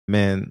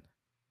man,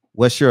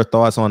 what's your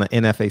thoughts on the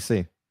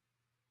NFAC?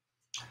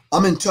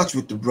 I'm in touch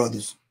with the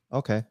brothers.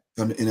 Okay.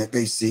 From the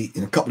NFAC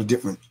in a couple of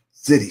different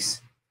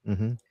cities.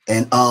 Mm-hmm.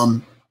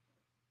 And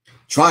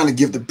trying to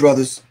give the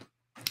brothers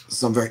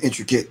some very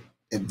intricate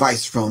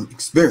advice from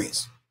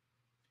experience.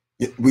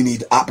 We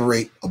need to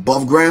operate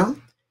above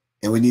ground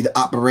and we need to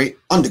operate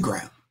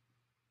underground.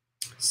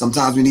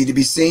 Sometimes we need to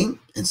be seen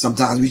and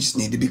sometimes we just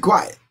need to be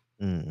quiet.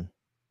 Mm.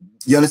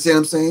 You understand what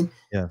I'm saying?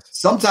 Yes.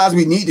 Sometimes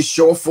we need to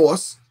show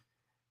force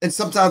and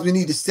sometimes we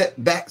need to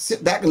sit back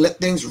and let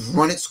things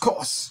run its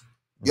course.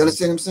 You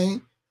understand what I'm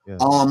saying?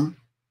 Yeah.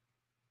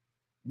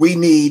 We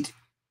need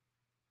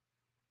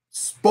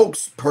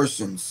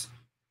spokespersons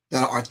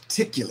that are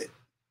articulate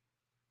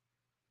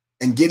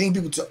and getting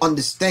people to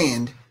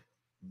understand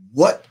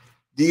what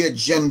the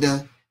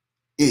agenda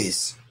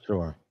is.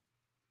 Sure.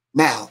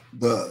 Now,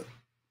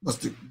 what's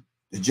the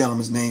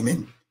gentleman's name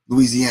in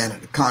Louisiana,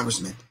 the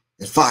congressman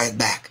that fired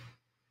back.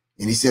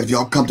 And he said, if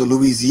y'all come to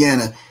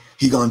Louisiana,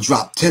 he gonna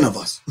drop 10 of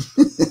us.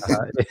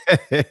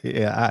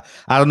 Yeah,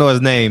 I don't know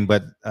his name,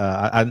 but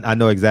I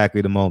know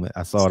exactly the moment.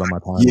 I saw it on my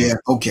timeline. Yeah,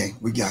 okay,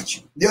 we got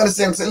you. You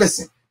understand what I'm saying?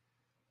 Listen,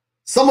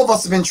 some of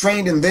us have been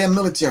trained in their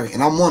military,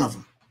 and I'm one of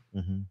them.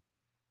 Mm-hmm.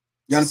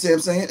 You understand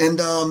what I'm saying?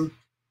 And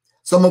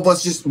some of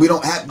us we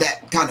don't have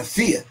that kind of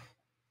fear.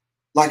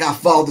 Like our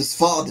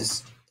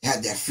fathers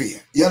had that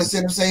fear. You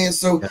understand what I'm saying?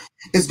 So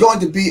it's going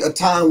to be a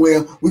time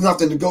where we're going to have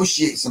to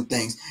negotiate some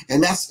things.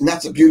 And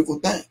that's a beautiful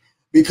thing.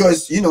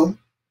 Because, you know,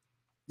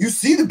 you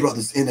see the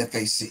brothers in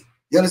NFAC.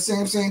 You understand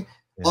what I'm saying?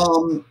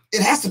 Yeah.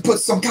 It has to put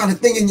some kind of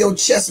thing in your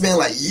chest, man,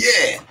 like,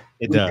 yeah.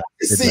 It does.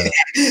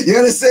 You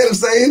understand what I'm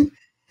saying?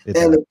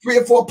 And the 3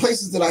 or 4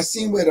 places that I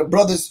seen where the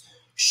brothers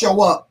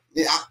show up,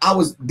 I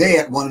was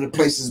there at one of the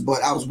places,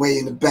 but I was way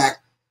in the back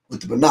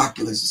with the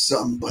binoculars or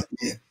something. But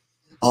yeah,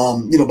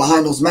 you know,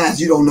 behind those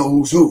masks, you don't know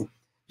who's who.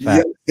 You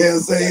know what I'm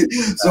saying?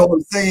 So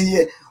I'm saying,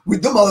 yeah,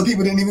 them other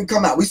people didn't even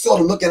come out. We saw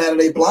them looking at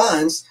their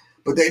blinds,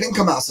 but they didn't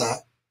come outside.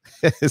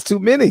 It's too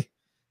many.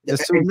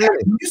 It's too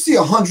many. You see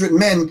 100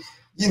 men,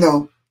 you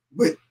know,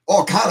 with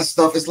all kind of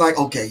stuff. It's like,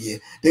 okay, yeah,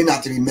 they're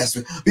not to be messed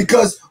with.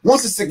 Because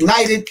once it's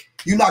ignited,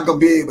 you're not gonna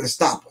be able to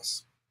stop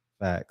us.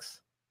 Facts.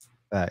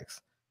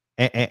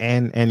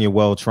 And you're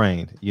well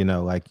trained. You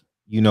know, like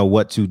you know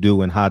what to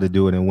do and how to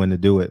do it and when to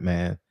do it,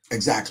 man.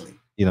 Exactly.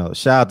 You know,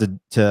 shout out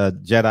to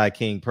Jedi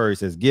King Purry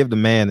says, give the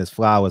man his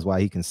flowers while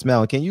he can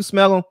smell them. Can you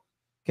smell them?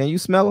 Can you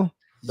smell them?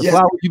 The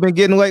flowers you've been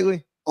getting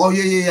lately? Oh,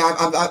 yeah.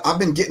 I've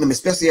been getting them,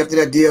 especially after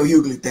that D.L.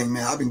 Hughley thing,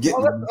 man. I've been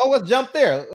getting them. Let's jump there.